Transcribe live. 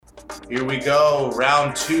Here we go,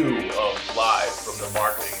 round 2 of Live from the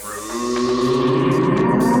Marketing Room.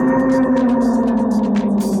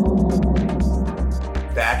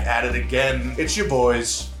 Back at it again. It's your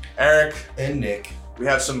boys, Eric and Nick. We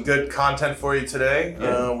have some good content for you today.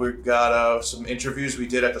 Yeah. We've got some interviews we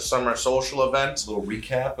did at the Summer Social event. A little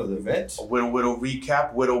recap of the event. A whittle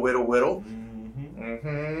recap, whittle.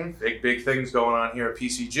 Big things going on here at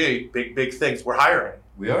PCG. Big things. We're hiring.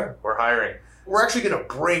 We're hiring. We're actually going to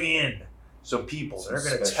bring in some people that are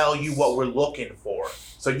going to tell you what we're looking for.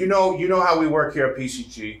 So you know how we work here at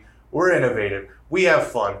PCG. We're innovative. We have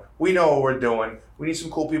fun. We know what we're doing. We need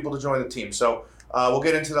some cool people to join the team. So we'll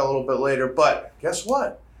get into that a little bit later. But guess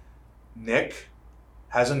what? Nick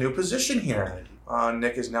has a new position here.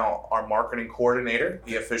 Nick is now our marketing coordinator.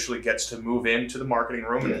 He officially gets to move into the marketing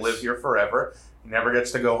room and live here forever. He never gets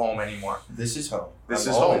to go home anymore. This is home. This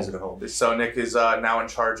I'm is always home. at home. So Nick is now in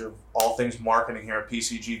charge of all things marketing here at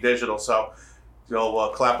PCG Digital. So you'll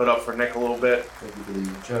clap it up for Nick a little bit. Thank you for the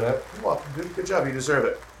shout out. You're welcome. Good job. You deserve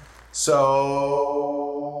it. So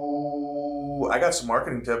I got some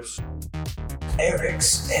marketing tips.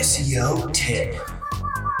 Eric's SEO tip.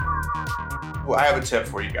 Well, I have a tip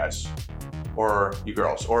for you guys, or you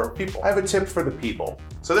girls, or people. I have a tip for the people.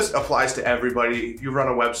 So this applies to everybody. If you run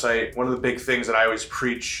a website, one of the big things that I always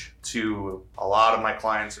preach to a lot of my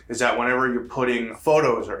clients is that whenever you're putting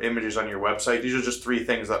photos or images on your website, these are just 3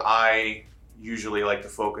 things that I usually like to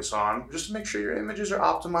focus on, just to make sure your images are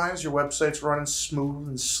optimized, your website's running smooth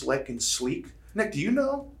and slick and sleek. Nick, do you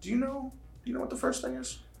know what the first thing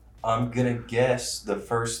is? I'm gonna guess the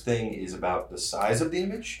first thing is about the size of the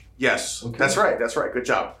image. Yes, okay. That's right. Good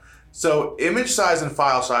job. So image size and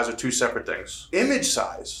file size are 2 separate things. Image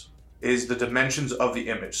size is the dimensions of the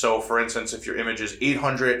image. So for instance, if your image is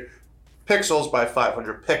 800 pixels by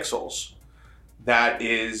 500 pixels, that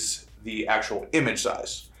is the actual image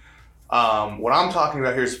size. What I'm talking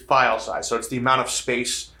about here is file size. So it's the amount of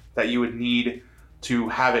space that you would need to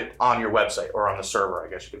have it on your website or on the server, I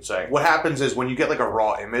guess you could say. What happens is when you get like a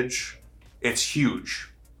raw image, it's huge.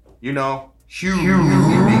 Huge.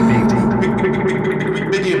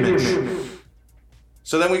 Big image.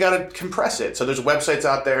 So then we gotta compress it. So there's websites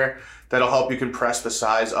out there that'll help you compress the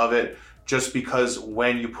size of it, just because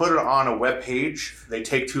when you put it on a web page, they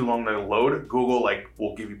take too long to load. Google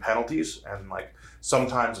will give you penalties, and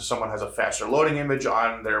sometimes if someone has a faster loading image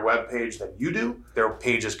on their web page than you do, their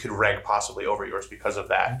pages could rank possibly over yours because of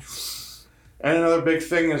that. And another big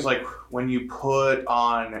thing is when you put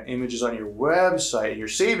on images on your website, you're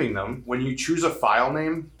saving them. When you choose a file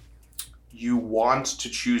name, you want to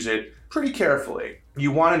choose it pretty carefully.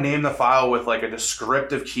 You want to name the file with a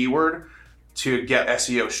descriptive keyword to get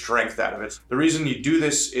SEO strength out of it. The reason you do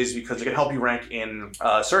this is because it can help you rank in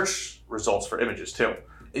search results for images too.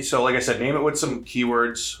 So like I said, name it with some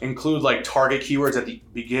keywords, include target keywords at the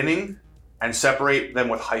beginning and separate them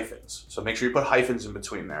with hyphens. So make sure you put hyphens in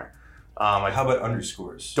between there. How about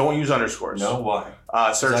underscores? Don't use underscores. No, why?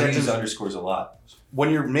 Search engines use underscores a lot. When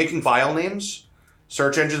you're making file names,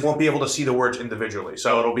 search engines won't be able to see the words individually.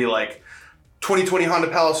 So it'll be 2020 Honda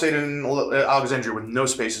Palisade in Alexandria with no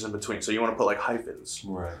spaces in between. So you want to put hyphens.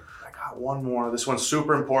 Right. I got one more. This one's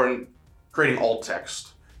super important. Creating alt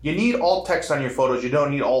text. You need alt text on your photos. You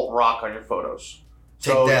don't need alt rock on your photos.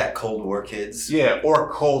 Take that, Cold War kids. Yeah,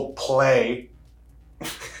 or cold play.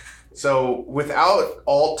 So without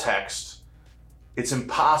alt text, it's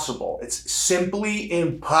impossible. It's simply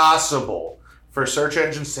impossible for search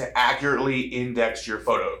engines to accurately index your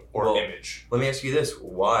photo or image. Let me ask you this.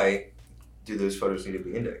 Why do those photos need to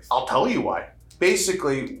be indexed? I'll tell you why.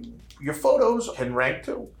 Basically, your photos can rank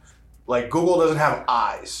too. Google doesn't have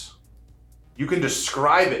eyes. You can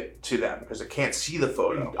describe it to them because it can't see the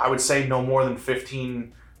photo. I would say no more than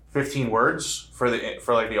 15 words for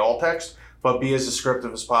the alt text, but be as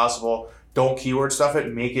descriptive as possible. Don't keyword stuff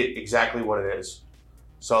it. Make it exactly what it is.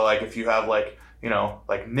 So if you have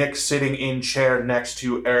Nick sitting in chair next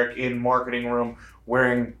to Eric in marketing room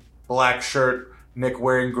wearing black shirt, Nick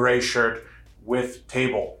wearing gray shirt with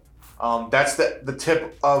table. That's the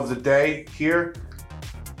tip of the day here.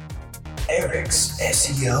 Eric's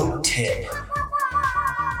SEO tip.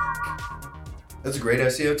 That's a great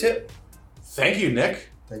SEO tip. Thank you, Nick.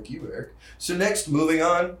 Thank you, Eric. So next, moving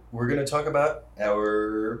on, we're going to talk about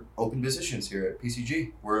our open positions here at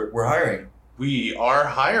PCG. We're hiring. We are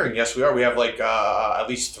hiring. Yes, we are. We have at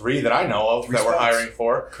least 3 that I know of that we're hiring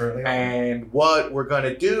for. Currently. And what we're going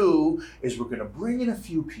to do is we're going to bring in a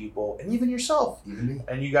few people, and even yourself. Even me.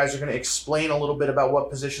 And you guys are going to explain a little bit about what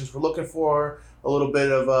positions we're looking for, a little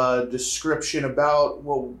bit of a description about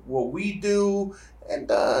what we do, and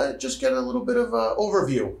just get a little bit of an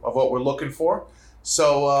overview of what we're looking for.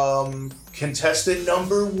 So, contestant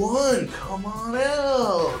number 1, come on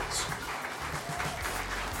out.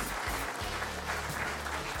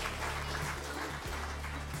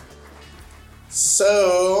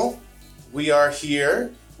 So, we are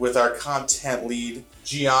here with our content lead,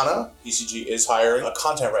 Gianna. PCG is hiring a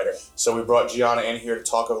content writer. So we brought Gianna in here to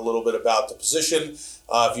talk a little bit about the position.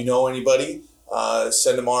 If you know anybody,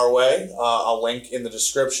 send them our way. I'll link in the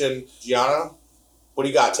description. Gianna, what do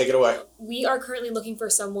you got? Take it away. We are currently looking for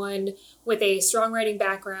someone with a strong writing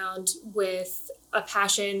background, with a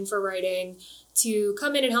passion for writing, to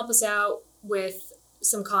come in and help us out with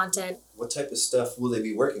some content. What type of stuff will they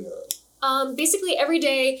be working on? Basically, every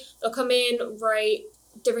day they'll come in, write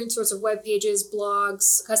different sorts of web pages,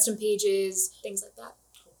 blogs, custom pages, things like that.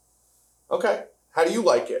 Okay. How do you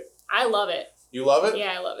like it? I love it. You love it?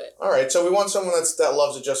 Yeah, I love it. All right. So we want someone that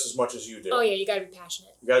loves it just as much as you do. Oh yeah, you gotta be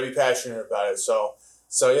passionate. You gotta be passionate about it. So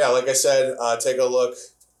yeah, like I said, take a look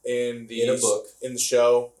in a book. In the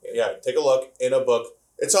show. Yeah, take a look in a book.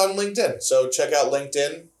 It's on LinkedIn. So check out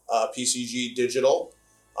LinkedIn, PCG Digital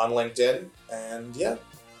on LinkedIn. And yeah.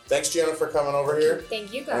 Thanks, Gianna, for coming over here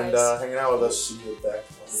Thank you guys. and hanging out with We'll us. see you back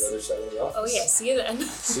on the other side of the office. Oh yeah, see you then.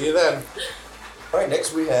 See you then. All right,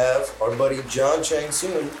 next we have our buddy John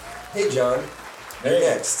Chang-soon. Hey, John. You're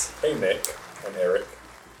next. Hey, Nick and Eric.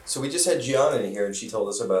 So we just had Gianna in here, and she told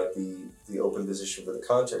us about the open position for the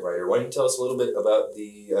content writer. Why don't you tell us a little bit about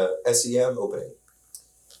the SEM opening?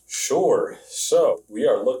 Sure. So, we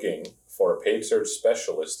are looking for a paid search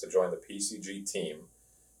specialist to join the PCG team.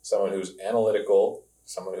 Someone who's analytical,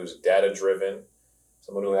 someone who's data-driven,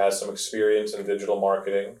 someone who has some experience in digital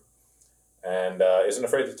marketing, and isn't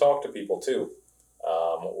afraid to talk to people, too.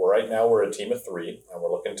 Right now, we're a team of 3, and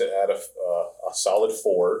we're looking to add a solid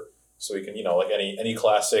 4, so we can, like any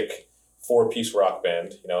classic 4-piece rock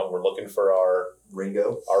band, we're looking for our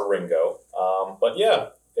Ringo. But yeah,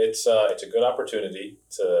 it's a good opportunity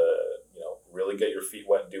to, really get your feet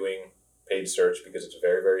wet doing paid search, because it's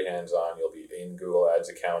very, very hands-on. You'll be in Google Ads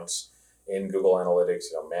accounts, in Google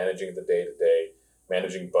Analytics, managing the day-to-day,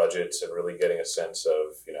 managing budgets, and really getting a sense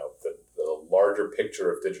of, the larger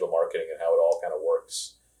picture of digital marketing and how it all kind of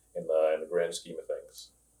works in the grand scheme of things.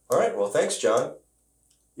 All right, well, thanks, John.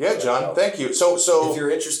 Yeah, John, thank you. So If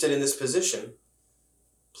you're interested in this position,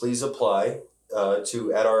 please apply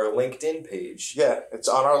at our LinkedIn page. yeah, it's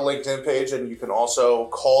on our LinkedIn page, and you can also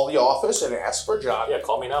call the office and ask for John. Yeah,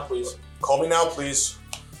 call me now, please. Call me now, please.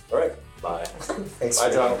 All right. Bye. Thanks.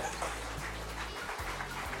 Bye, John.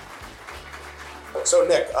 So,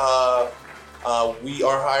 Nick, we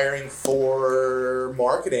are hiring for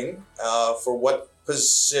marketing. For what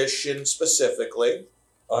position specifically?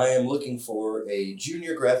 I am looking for a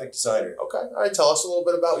junior graphic designer. Okay. All right. Tell us a little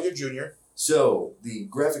bit about your junior. So the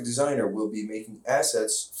graphic designer will be making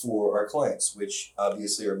assets for our clients, which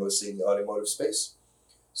obviously are mostly in the automotive space.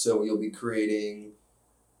 So you'll be creating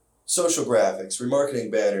social graphics, remarketing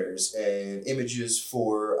banners, and images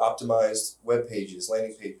for optimized web pages,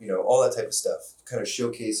 landing page, all that type of stuff, kind of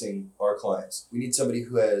showcasing our clients. We need somebody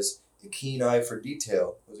who has a keen eye for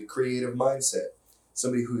detail, with a creative mindset,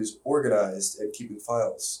 somebody who is organized at keeping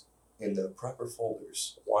files in the proper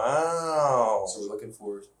folders. Wow. So we're looking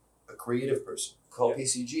for a creative person. Call Yeah.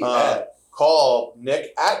 PCG Call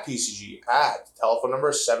Nick at PCG at telephone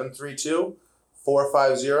number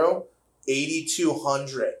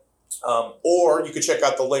 732-450-8200. Or you could check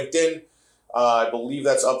out the LinkedIn. I believe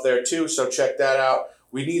that's up there too, so check that out.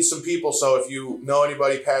 We need some people, so if you know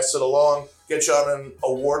anybody, pass it along. Get you on an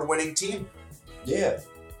award-winning team. Yeah.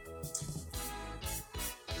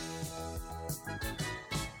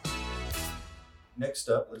 Next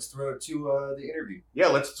up, let's throw it to the interview. Yeah,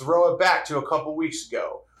 let's throw it back to a couple weeks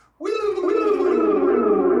ago.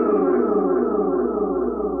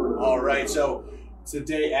 All right, so it's the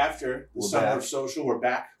day after the We're Summer back. of Social. We're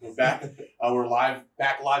back. We're back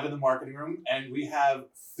live in the marketing room, and we have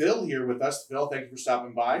Phil here with us. Phil, thank you for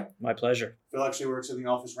stopping by. My pleasure. Phil actually works in the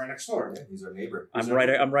office right next door. Yeah, he's our neighbor. I'm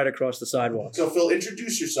right across the sidewalk. So, Phil,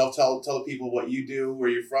 introduce yourself. Tell the people what you do, where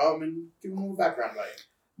you're from, and give them a little background about you.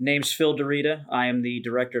 Name's Phil Dorita. I am the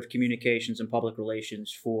Director of Communications and Public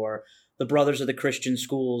Relations for the Brothers of the Christian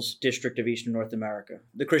Schools District of Eastern North America.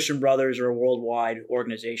 The Christian Brothers are a worldwide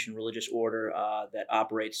organization, religious order that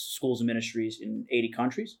operates schools and ministries in 80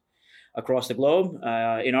 countries across the globe.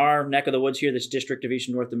 In our neck of the woods here, this District of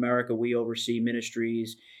Eastern North America, we oversee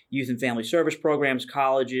ministries, youth and family service programs,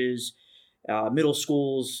 colleges, middle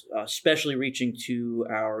schools, especially reaching to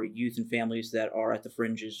our youth and families that are at the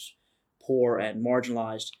fringes, poor and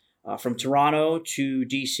marginalized, from Toronto to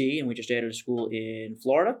DC, and we just added a school in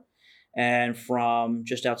Florida, and from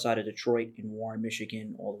just outside of Detroit in Warren,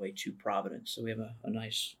 Michigan, all the way to Providence. So we have a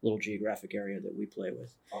nice little geographic area that we play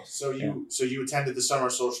with. So you attended the summer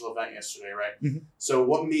social event yesterday, right? Mhm. So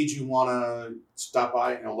what made you want to stop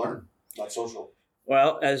by and learn about social?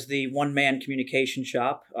 Well, as the one-man communication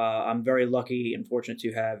shop, I'm very lucky and fortunate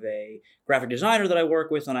to have a graphic designer that I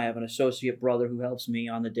work with, and I have an associate brother who helps me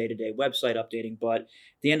on the day-to-day website updating. But at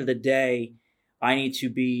the end of the day, I need to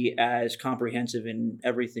be as comprehensive in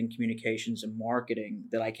everything communications and marketing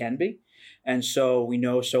that I can be. And so we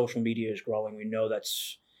know social media is growing. We know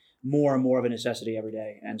that's more and more of a necessity every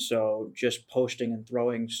day. And so just posting and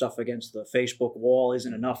throwing stuff against the Facebook wall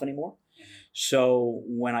isn't enough anymore. So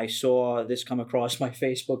when I saw this come across my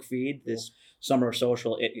Facebook feed, this summer of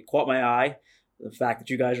social, it caught my eye. The fact that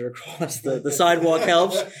you guys are across the sidewalk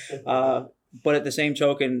helps. But at the same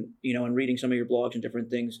token, in reading some of your blogs and different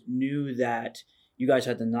things, knew that you guys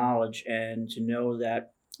had the knowledge, and to know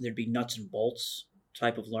that there'd be nuts and bolts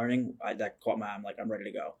type of learning, that caught my eye. I'm like, I'm ready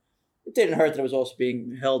to go. It didn't hurt that it was also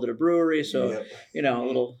being held at a brewery. So, a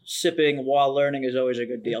little sipping while learning is always a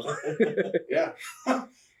good deal. Yeah.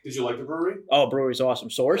 Did you like the brewery? Oh, brewery's awesome.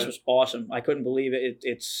 Source was awesome. I couldn't believe it.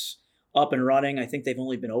 It's up and running. I think they've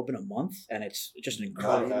only been open a month, and it's just an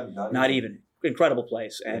incredible, not even incredible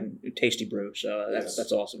place and tasty brew. So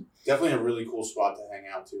that's awesome. Definitely a really cool spot to hang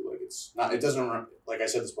out to. Like it doesn't, like I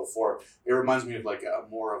said this before, it reminds me of like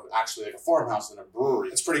more of actually like a farmhouse than a brewery.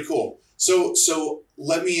 It's pretty cool. So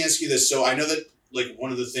let me ask you this. So I know that like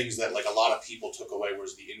one of the things that like a lot of people took away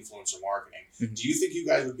was the influencer marketing. Mm-hmm. Do you think you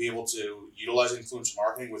guys would be able to utilize influencer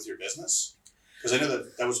marketing with your business? Because I know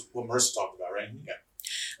that was what Marissa talked about, right? Yeah.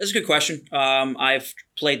 That's a good question. I've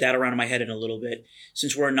played that around in my head in a little bit.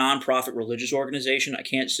 Since we're a nonprofit religious organization, I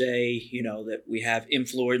can't say, that we have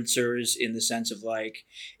influencers in the sense of like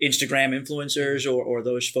Instagram influencers or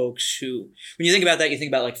those folks who, when you think about that, you think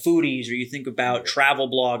about like foodies, or you think about travel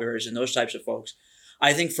bloggers and those types of folks.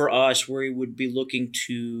 I think for us, we would be looking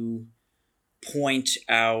to point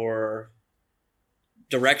our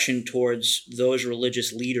direction towards those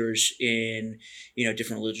religious leaders in,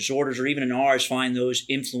 different religious orders, or even in ours, find those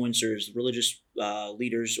influencers, religious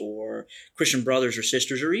leaders or Christian brothers or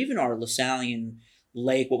sisters, or even our Lasallian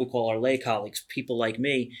lay, what we call our lay colleagues, people like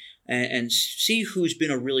me, and see who's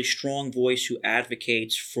been a really strong voice who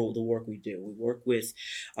advocates for the work we do. We work with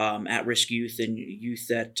at-risk youth and youth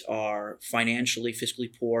that are financially, fiscally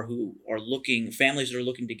poor, who are families that are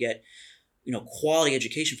looking to get quality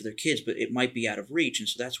education for their kids, but it might be out of reach. And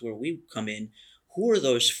so that's where we come in. Who are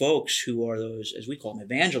those folks who are those, as we call them,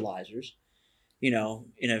 evangelizers, in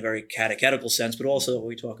a very catechetical sense, but also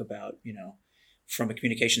we talk about, from a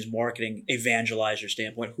communications marketing evangelizer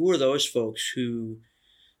standpoint, who are those folks who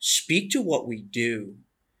speak to what we do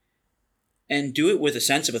and do it with a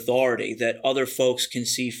sense of authority that other folks can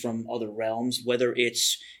see from other realms, whether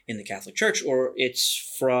it's in the Catholic Church or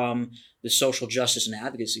it's from the social justice and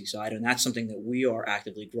advocacy side. And that's something that we are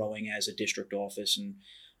actively growing as a district office and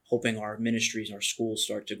hoping our ministries and our schools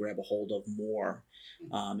start to grab a hold of more.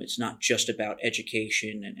 It's not just about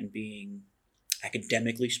education and being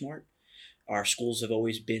academically smart. Our schools have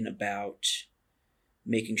always been about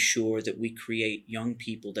making sure that we create young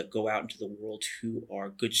people that go out into the world who are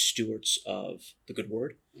good stewards of the good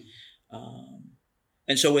word.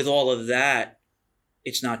 And so with all of that,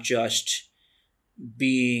 it's not just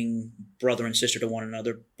being brother and sister to one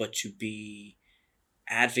another, but to be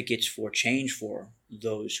advocates for change for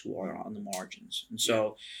those who are on the margins. And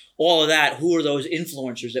so all of that, who are those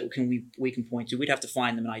influencers that we can point to? We'd have to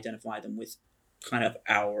find them and identify them with kind of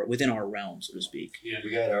within our realm, so to speak. Yeah, we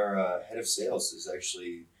got our head of sales is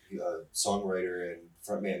actually a songwriter and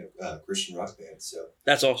frontman of a Christian rock band. So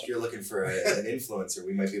that's awesome. If you're looking for an influencer,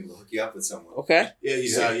 we might be able to hook you up with someone. Okay. Yeah,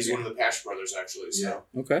 he's one of the Pash brothers actually. So.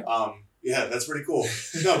 Yeah. Okay. Yeah, that's pretty cool.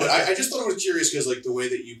 No, but I just thought it was curious because like the way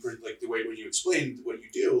when you explained what you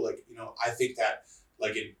do, like I think that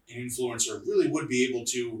like an influencer really would be able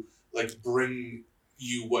to like bring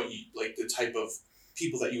you what you like the type of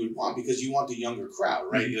people that you would want, because you want the younger crowd,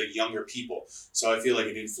 right? Mm-hmm. Like younger people. So I feel like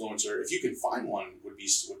an influencer, if you can find one, would be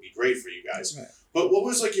great for you guys. Right. But what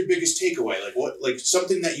was like your biggest takeaway? Like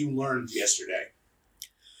something that you learned yesterday?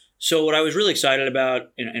 So what I was really excited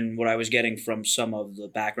about and what I was getting from some of the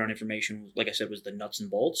background information, like I said, was the nuts and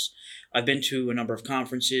bolts. I've been to a number of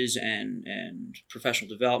conferences and professional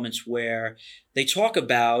developments where they talk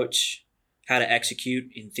about how to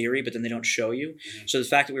execute in theory, but then they don't show you. Mm-hmm. So the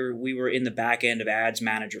fact that we were in the back end of Ads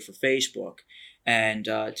Manager for Facebook, and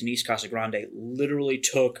Denise Casagrande literally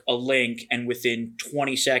took a link and within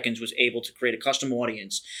 20 seconds was able to create a custom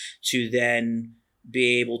audience to then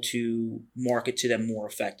be able to market to them more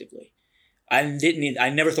effectively. I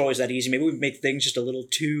never thought it was that easy. Maybe we make things just a little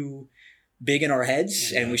too big in our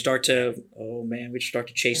heads, and we start to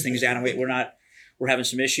chase things down, and we're having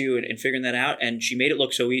some issue in figuring that out. And she made it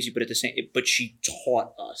look so easy, but she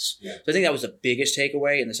taught us. Yeah. So I think that was the biggest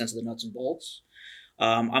takeaway in the sense of the nuts and bolts.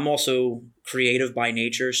 I'm also creative by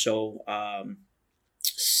nature, so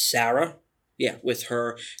Sarah, with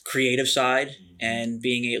her creative side and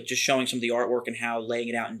just showing some of the artwork and how laying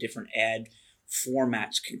it out in different ad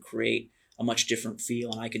formats can create a much different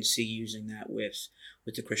feel, and I can see using that with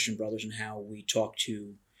the Christian Brothers and how we talk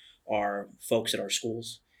to our folks at our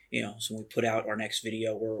schools. So when we put out our next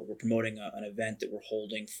video, we're promoting an event that we're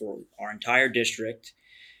holding for our entire district,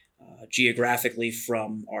 geographically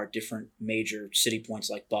from our different major city points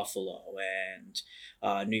like Buffalo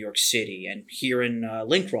and New York City, and here in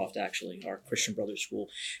Lincroft, actually, our Christian Brothers School.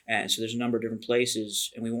 And so there's a number of different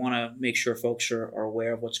places, and we want to make sure folks are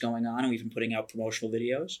aware of what's going on, and we've been putting out promotional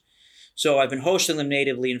videos. So I've been hosting them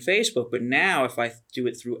natively in Facebook, but now if I do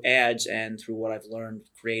it through ads and through what I've learned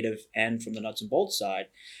creative and from the nuts and bolts side,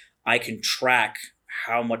 I can track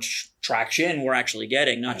how much traction we're actually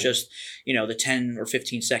getting, not just, the 10 or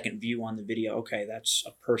 15 second view on the video. Okay, that's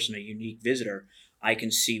a person, a unique visitor. I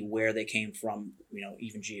can see where they came from,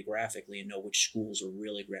 even geographically, and know which schools are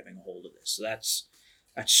really grabbing a hold of this. So that's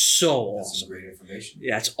so awesome. That's some great information.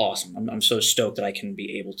 Yeah, that's awesome. I'm so stoked that I can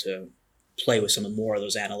be able to play with some more of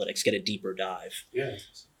those analytics, get a deeper dive. Yeah.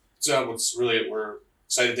 So we're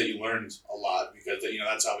excited that you learned a lot, because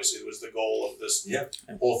that's obviously was the goal of this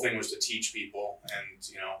whole thing, was to teach people and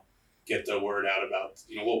get the word out about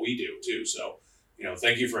what we do too. So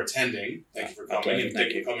thank you for attending, thank you for coming, and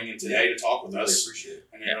thank you for coming in today to talk with us. Appreciate it.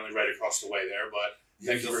 And you're only right across the way there, but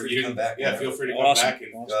thank you feel for free to come back. Yeah, feel free to come Awesome. back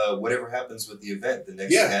and Whatever happens with the event, the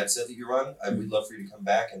next ad set that you're on, we'd love for you to come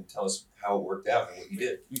back and tell us how it worked out and what you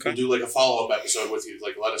did. we'll do like a follow-up episode with you.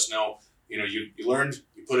 Like, let us know. You learned,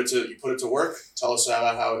 you put it to work. Tell us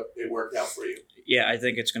about how it worked out for you. Yeah, I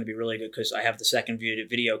think it's going to be really good because I have the second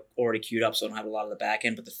video already queued up, so I don't have a lot of the back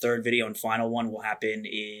end. But the third video and final one will happen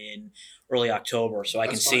in early October, so I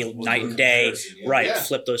can see night and day,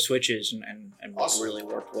 flip those switches and Awesome. really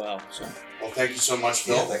worked well. So, Well, thank you so much,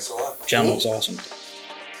 Phil. Yeah, thanks a lot. gentlemen, it's awesome.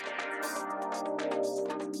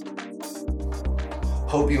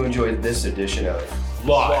 Hope you enjoyed this edition of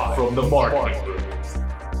Live from the marketing room.